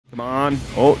Come on.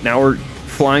 Oh, now we're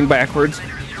flying backwards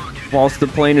whilst the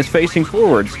plane is facing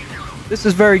forwards. This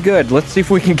is very good. Let's see if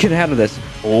we can get out of this.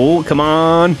 Oh, come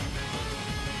on.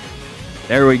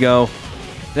 There we go.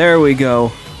 There we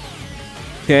go.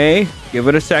 Okay, give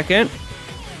it a second.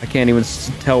 I can't even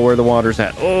tell where the water's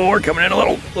at. Oh, we're coming in a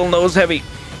little nose heavy.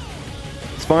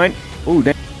 It's fine. Oh,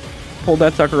 dang. Pulled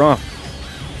that sucker off.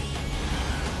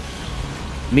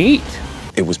 Neat.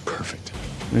 It was perfect.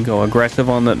 We go aggressive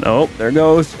on the... Oh, there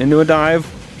goes. Into a dive.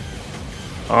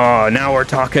 Oh, now we're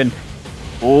talking.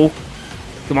 Oh,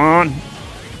 come on.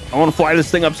 I want to fly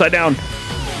this thing upside down.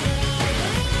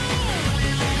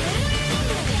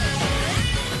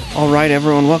 All right,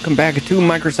 everyone. Welcome back to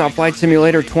Microsoft Flight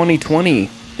Simulator 2020.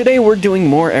 Today, we're doing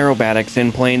more aerobatics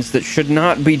in planes that should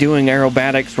not be doing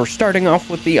aerobatics. We're starting off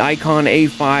with the Icon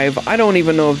A5. I don't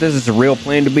even know if this is a real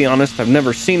plane, to be honest. I've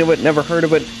never seen of it, never heard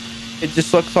of it. It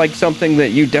just looks like something that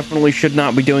you definitely should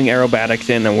not be doing aerobatics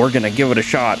in, and we're going to give it a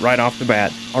shot right off the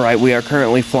bat. All right, we are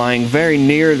currently flying very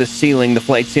near the ceiling, the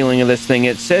flight ceiling of this thing.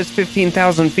 It says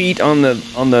 15,000 feet on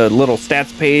the little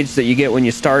stats page that you get when you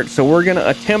start, so we're going to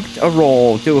attempt a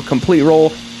roll, do a complete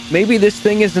roll. Maybe this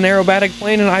thing is an aerobatic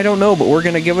plane, and I don't know, but we're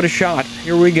going to give it a shot.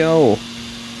 Here we go.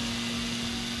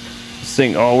 This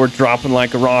thing, oh, we're dropping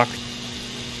like a rock.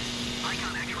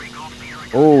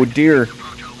 Oh, dear.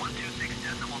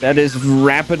 That is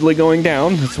rapidly going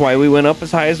down. That's why we went up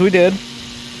as high as we did.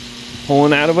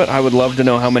 Pulling out of it. I would love to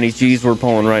know how many G's we're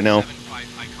pulling right now.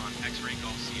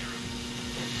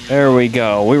 There we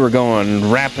go. We were going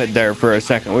rapid there for a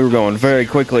second. We were going very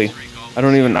quickly.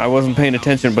 I wasn't paying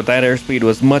attention, but that airspeed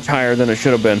was much higher than it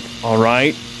should have been. All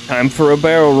right, time for a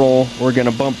barrel roll. We're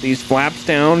gonna bump these flaps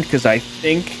down because I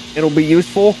think it'll be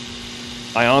useful.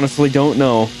 I honestly don't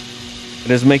know. It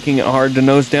is making it hard to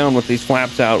nose down with these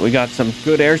flaps out. We got some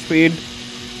good airspeed.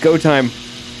 Go time.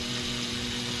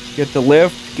 Get the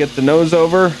lift, get the nose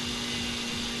over.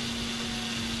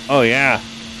 Oh yeah.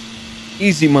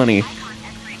 Easy money.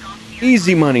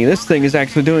 Easy money. This thing is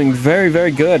actually doing very,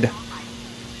 very good.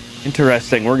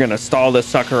 Interesting. We're gonna stall this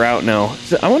sucker out now.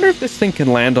 I wonder if this thing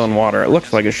can land on water. It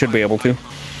looks like it should be able to.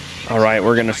 All right,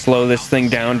 we're gonna slow this thing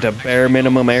down to bare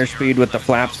minimum airspeed with the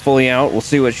flaps fully out. We'll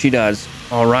see what she does.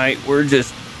 All right, we're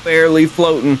just barely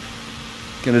floating.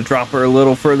 Gonna drop her a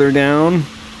little further down,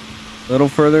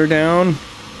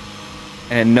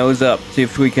 and nose up. See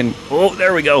if we can. Oh,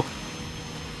 there we go.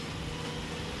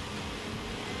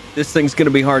 This thing's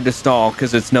gonna be hard to stall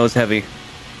because it's nose heavy.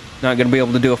 Not gonna be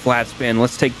able to do a flat spin.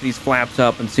 Let's take these flaps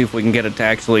up and see if we can get it to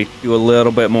actually do a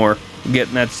little bit more.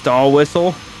 Getting that stall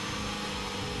whistle.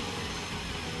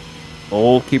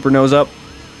 Oh, keep her nose up.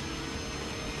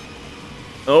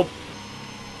 Oh.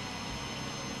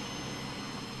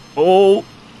 Oh,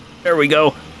 there we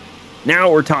go.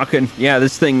 Now we're talking. Yeah,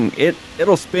 this thing,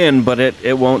 it'll spin, but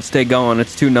it won't stay going.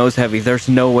 It's too nose heavy. There's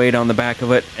no weight on the back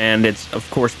of it, and it's, of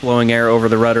course, blowing air over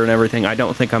the rudder and everything. I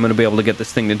don't think I'm going to be able to get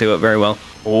this thing to do it very well.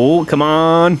 Oh, come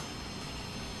on.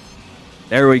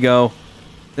 There we go.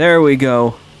 There we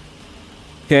go.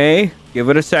 Okay, give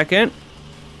it a second.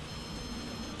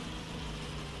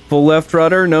 Full left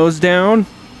rudder, nose down.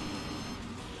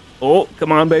 Oh,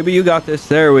 come on, baby. You got this.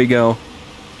 There we go.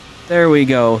 There we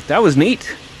go. That was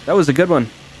neat. That was a good one.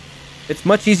 It's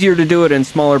much easier to do it in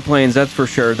smaller planes, that's for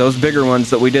sure. Those bigger ones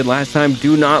that we did last time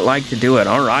do not like to do it.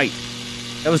 All right.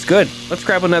 That was good. Let's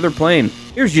grab another plane.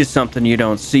 Here's just something you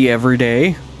don't see every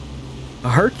day. A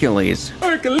Hercules.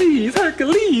 Hercules,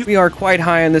 Hercules. We are quite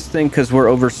high on this thing because we're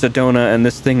over Sedona, and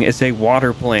this thing is a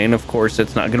water plane. Of course,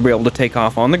 it's not going to be able to take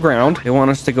off on the ground. They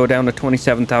want us to go down to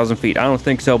 27,000 feet. I don't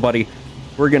think so, buddy.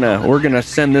 We're gonna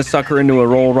send this sucker into a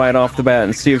roll right off the bat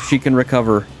and see if she can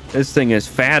recover. This thing is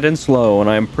fat and slow, and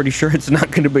I'm pretty sure it's not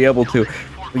going to be able to.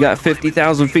 We got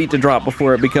 50,000 feet to drop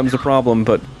before it becomes a problem,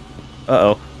 but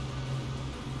uh-oh.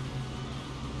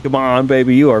 Come on,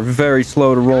 baby. You are very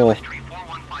slow to roll.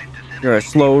 You're a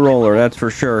slow roller, that's for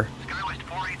sure.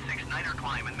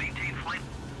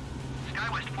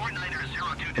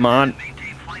 Come on.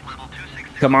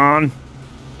 Come on.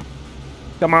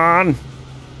 Come on.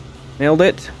 Nailed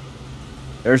it.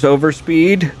 There's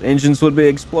overspeed. The engines would be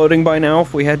exploding by now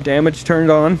if we had damage turned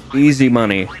on. Easy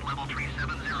money.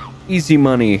 Easy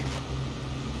money.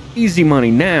 Easy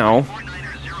money. Now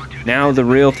the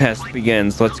real test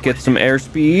begins. Let's get some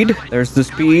airspeed. There's the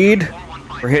speed.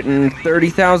 We're hitting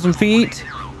 30,000 feet.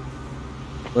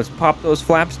 Let's pop those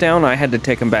flaps down. I had to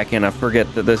take them back in. I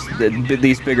forget that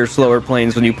these bigger, slower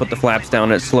planes, when you put the flaps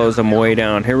down, it slows them way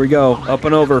down. Here we go. Up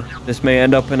and over. This may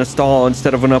end up in a stall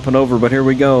instead of an up and over, but here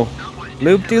we go.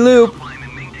 Loop-de-loop.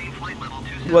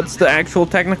 What's the actual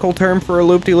technical term for a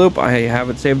loop-de-loop? I have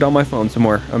it saved on my phone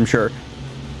somewhere, I'm sure.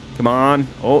 Come on.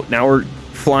 Oh, now we're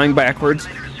flying backwards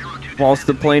whilst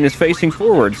the plane is facing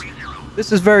forwards.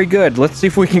 This is very good. Let's see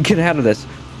if we can get out of this.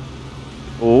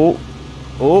 Oh.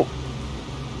 Oh.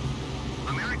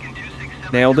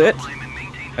 Nailed it.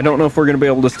 I don't know if we're going to be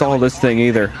able to stall this thing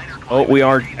either. Oh, we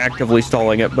are actively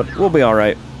stalling it, but we'll be all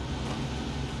right.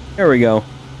 There we go.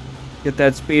 Get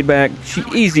that speed back.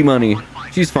 Easy money.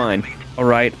 She's fine. All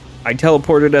right. I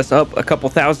teleported us up a couple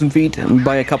thousand feet. And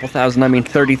by a couple thousand, I mean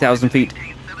 30,000 feet.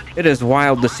 It is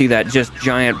wild to see that just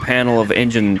giant panel of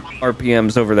engine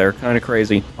RPMs over there. Kind of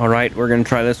crazy. All right. We're going to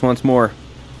try this once more.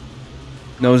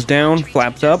 Nose down.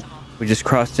 Flaps up. We just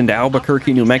crossed into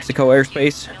Albuquerque, New Mexico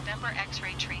airspace.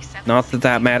 Not that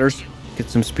that matters. Get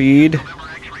some speed.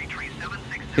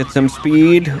 Get some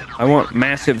speed. I want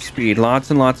massive speed. Lots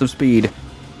and lots of speed.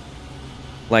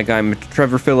 Like I'm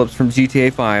Trevor Phillips from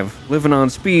GTA 5. Living on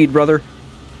speed, brother.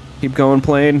 Keep going,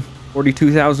 plane.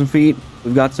 42,000 feet.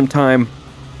 We've got some time.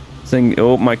 This thing...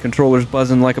 Oh, my controller's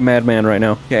buzzing like a madman right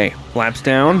now. Okay, flaps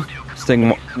down. This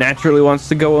thing naturally wants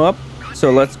to go up.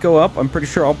 So let's go up. I'm pretty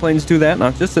sure all planes do that,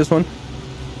 not just this one.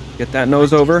 Get that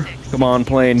nose over. Come on,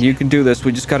 plane. You can do this.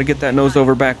 We just got to get that nose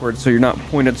over backwards so you're not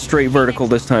pointed straight vertical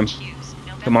this time.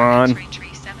 Come on.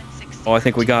 Oh, I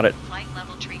think we got it.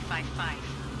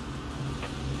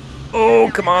 Oh,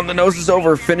 come on. The nose is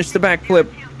over. Finish the backflip.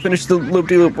 Finish the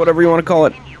loop-de-loop, whatever you want to call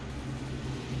it.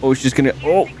 Oh, she's going to...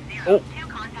 Oh, oh,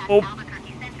 oh.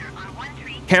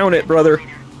 Count it, brother.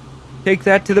 Take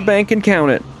that to the bank and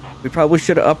count it. We probably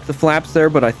should have upped the flaps there,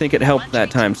 but I think it helped that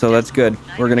time, so that's good.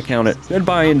 We're going to count it.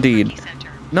 Goodbye, indeed.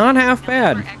 Not half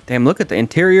bad. Damn, look at the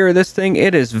interior of this thing.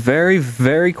 It is very,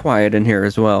 very quiet in here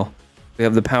as well. We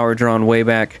have the power drawn way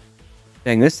back.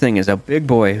 Dang, this thing is a big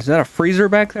boy. Is that a freezer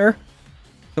back there?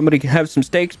 Somebody can have some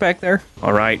steaks back there?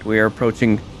 All right, we are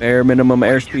approaching bare minimum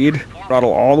airspeed.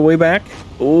 Throttle all the way back.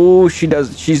 Oh,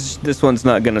 this one's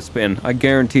not going to spin. I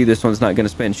guarantee this one's not going to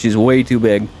spin. She's way too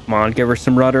big. Come on, give her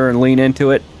some rudder and lean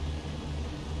into it.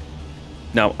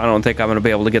 No, I don't think I'm going to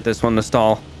be able to get this one to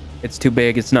stall. It's too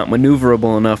big. It's not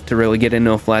maneuverable enough to really get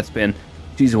into a flat spin.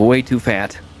 She's way too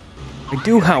fat. I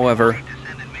do, however,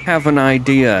 have an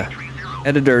idea.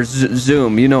 Editor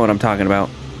zoom, you know what I'm talking about.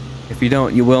 If you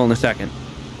don't, you will in a second.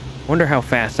 Wonder how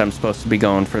fast I'm supposed to be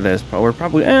going for this. But we're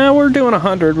probably, we're doing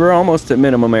 100. We're almost at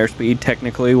minimum airspeed,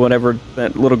 technically, whatever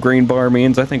that little green bar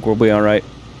means. I think we'll be all right.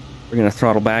 We're going to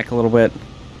throttle back a little bit.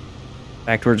 In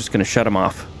fact, we're just going to shut them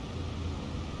off.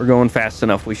 We're going fast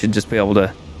enough. We should just be able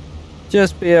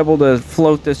to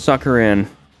float this sucker in.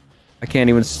 I can't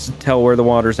even tell where the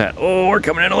water's at. Oh, we're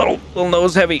coming in a little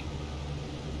nose heavy.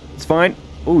 It's fine.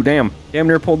 Oh, damn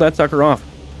near pulled that sucker off.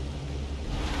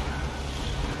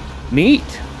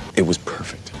 Neat. It was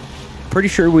perfect. Pretty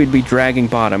sure we'd be dragging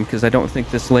bottom because I don't think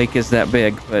this lake is that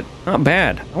big, but not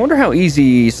bad. I wonder how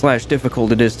easy /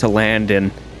 difficult it is to land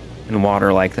in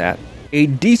water like that. A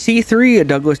DC-3, a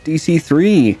Douglas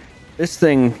DC-3. This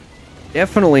thing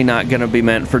definitely not going to be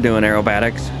meant for doing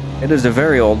aerobatics. It is a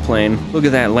very old plane. Look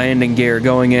at that landing gear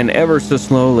going in ever so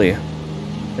slowly.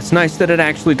 It's nice that it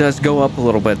actually does go up a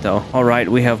little bit, though. All right,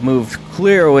 we have moved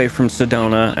clear away from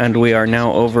Sedona, and we are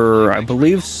now over, I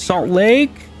believe, Salt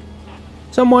Lake?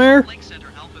 Somewhere?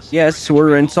 Yes,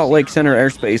 we're in Salt Lake Center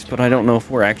airspace, but I don't know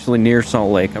if we're actually near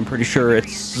Salt Lake. I'm pretty sure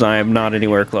I'm not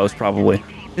anywhere close, probably.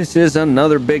 This is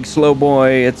another big slow boy.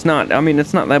 It's not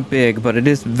that big, but it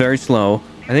is very slow.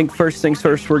 I think first things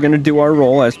first, we're going to do our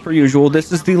roll as per usual.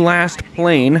 This is the last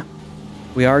plane.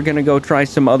 We are going to go try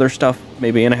some other stuff,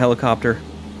 maybe in a helicopter.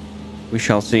 We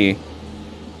shall see.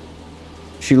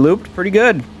 She looped pretty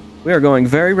good. We are going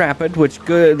very rapid, that's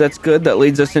good. That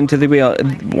leads us into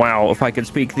the, wow, if I could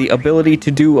speak, the ability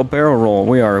to do a barrel roll.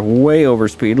 We are way over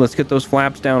speed. Let's get those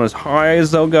flaps down as high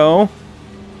as they'll go.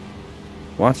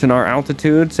 Watching our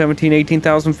altitude,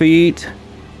 18,000 feet.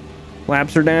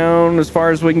 Flaps are down as far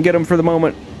as we can get them for the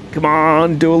moment. Come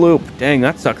on, do a loop. Dang,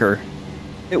 that sucker.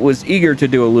 It was eager to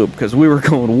do a loop because we were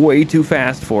going way too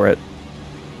fast for it.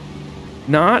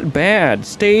 Not bad.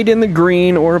 Stayed in the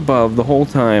green or above the whole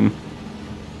time.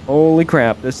 Holy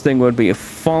crap, this thing would be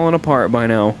falling apart by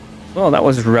now. Well, that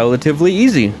was relatively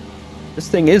easy. This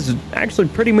thing is actually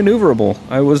pretty maneuverable.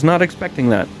 I was not expecting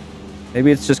that.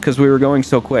 Maybe it's just because we were going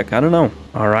so quick. I don't know.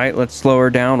 All right, let's slow her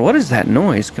down. What is that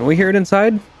noise? Can we hear it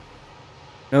inside?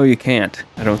 No, you can't.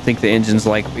 I don't think the engines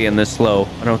like being this slow.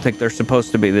 I don't think they're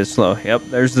supposed to be this slow. Yep,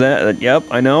 there's that. Yep,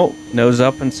 I know. Nose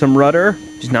up and some rudder.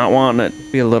 She's not wanting it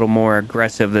to be a little more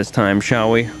aggressive this time,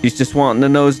 shall we? She's just wanting the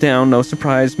nose down. No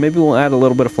surprise. Maybe we'll add a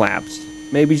little bit of flaps.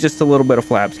 Maybe just a little bit of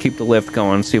flaps. Keep the lift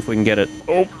going. See if we can get it.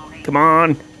 Oh, come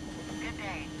on.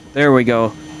 There we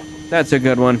go. That's a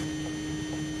good one.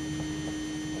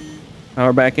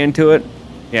 Power back into it.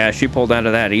 Yeah, she pulled out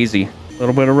of that easy. A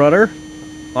little bit of rudder.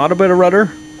 A lot of bit of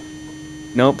rudder.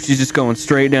 Nope, she's just going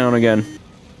straight down again.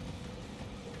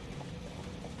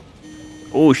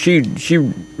 Oh, she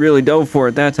really dove for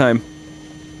it that time.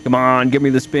 Come on, give me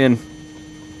the spin.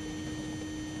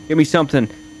 Give me something.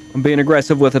 I'm being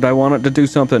aggressive with it. I want it to do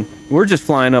something. We're just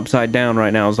flying upside down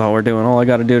right now is all we're doing. All I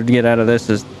got to do to get out of this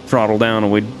is throttle down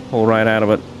and we'd pull right out of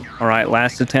it. All right,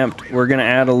 last attempt. We're going to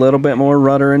add a little bit more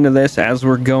rudder into this as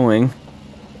we're going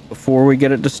before we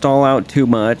get it to stall out too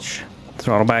much.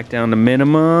 Throttle back down to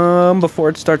minimum before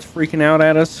it starts freaking out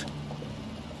at us.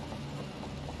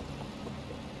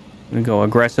 And go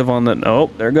aggressive on the... Oh,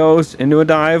 there it goes. Into a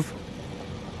dive.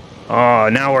 Oh,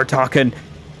 now we're talking.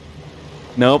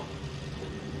 Nope.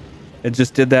 It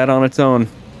just did that on its own.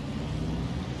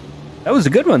 That was a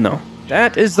good one, though.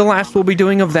 That is the last we'll be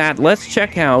doing of that. Let's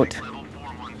check out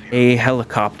a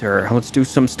helicopter. Let's do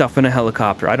some stuff in a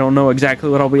helicopter. I don't know exactly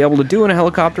what I'll be able to do in a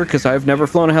helicopter because I've never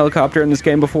flown a helicopter in this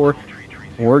game before.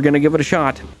 We're going to give it a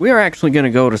shot. We are actually going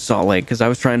to go to Salt Lake because I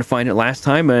was trying to find it last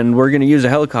time, and we're going to use a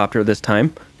helicopter this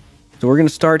time. So we're going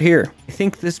to start here. I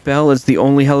think this Bell is the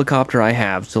only helicopter I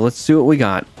have, so let's see what we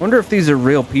got. Wonder if these are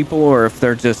real people or if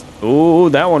they're just... Oh,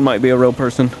 that one might be a real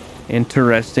person.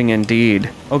 Interesting indeed.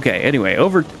 Okay, anyway,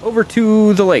 over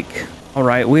to the lake. All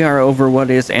right, we are over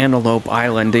what is Antelope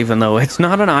Island, even though it's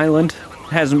not an island.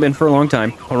 It hasn't been for a long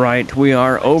time. All right, we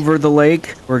are over the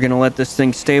lake. We're going to let this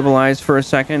thing stabilize for a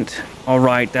second. All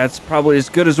right, that's probably as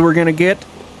good as we're going to get.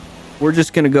 We're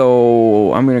just going to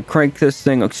go... I'm going to crank this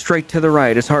thing straight to the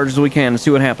right as hard as we can and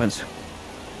see what happens.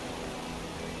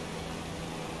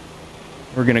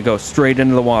 We're going to go straight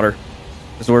into the water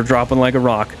because we're dropping like a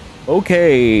rock.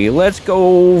 Okay, let's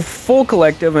go full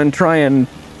collective and try and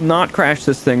not crash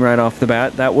this thing right off the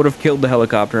bat. That would have killed the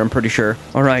helicopter, I'm pretty sure.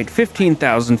 All right,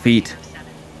 15,000 feet.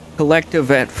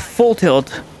 Collective at full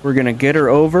tilt. We're going to get her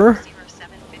over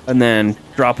and then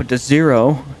drop it to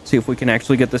 0. See if we can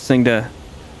actually get this thing to...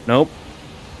 Nope.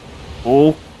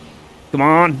 Oh, come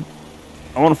on.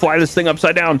 I want to fly this thing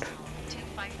upside down.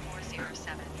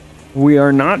 We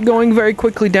are not going very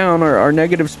quickly down our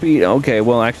negative speed. Okay,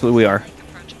 well, actually, we are.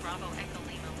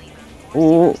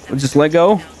 Oh, just let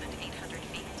go.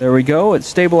 There we go. It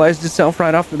stabilized itself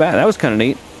right off the bat. That was kind of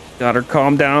neat. Got her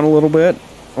calmed down a little bit.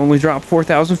 Only dropped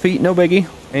 4,000 feet. No biggie.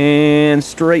 And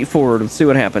straight forward. Let's see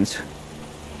what happens.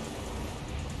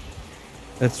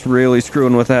 That's really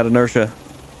screwing with that inertia.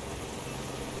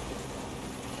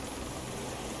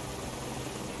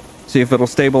 See if it'll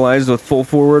stabilize with full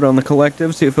forward on the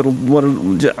collective. See if it'll...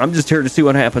 I'm just here to see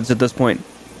what happens at this point.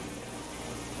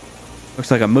 Looks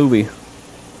like a movie.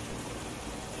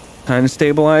 Kind of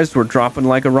stabilized. We're dropping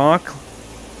like a rock.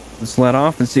 Let's let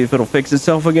off and see if it'll fix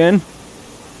itself again.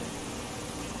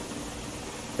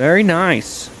 Very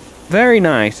nice. Very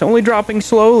nice. Only dropping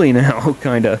slowly now,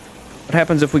 kind of. What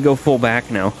happens if we go full back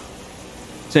now?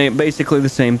 Basically the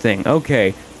same thing.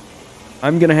 Okay.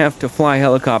 I'm going to have to fly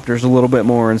helicopters a little bit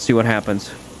more and see what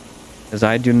happens. Because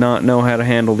I do not know how to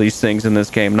handle these things in this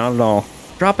game. Not at all.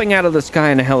 Dropping out of the sky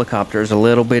in a helicopter is a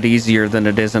little bit easier than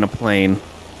it is in a plane.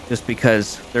 Just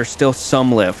because there's still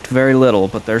some lift. Very little,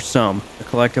 but there's some. The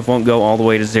collective won't go all the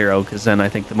way to 0, because then I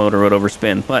think the motor would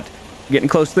overspin. But getting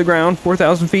close to the ground,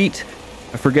 4,000 feet.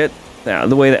 I forget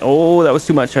the way that... Oh, that was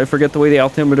too much. I forget the way the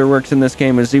altimeter works in this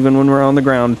game is even when we're on the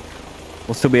ground,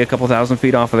 we'll still be a couple thousand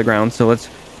feet off of the ground. So let's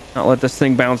not let this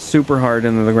thing bounce super hard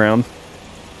into the ground.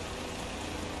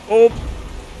 Oh!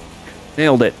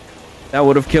 Nailed it. That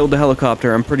would have killed the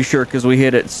helicopter, I'm pretty sure, because we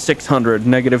hit at 600,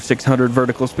 negative 600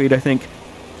 vertical speed, I think.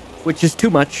 Which is too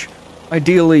much.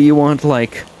 Ideally, you want,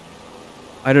 like,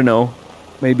 I don't know,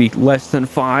 maybe less than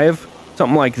 5?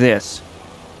 Something like this.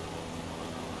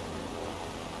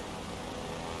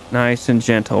 Nice and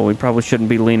gentle. We probably shouldn't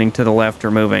be leaning to the left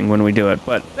or moving when we do it.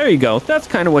 But there you go. That's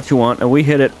kind of what you want. And we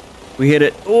hit it,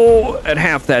 oh, at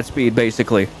half that speed,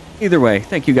 basically. Either way,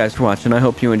 thank you guys for watching. I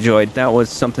hope you enjoyed. That was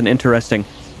something interesting.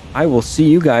 I will see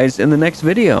you guys in the next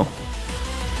video.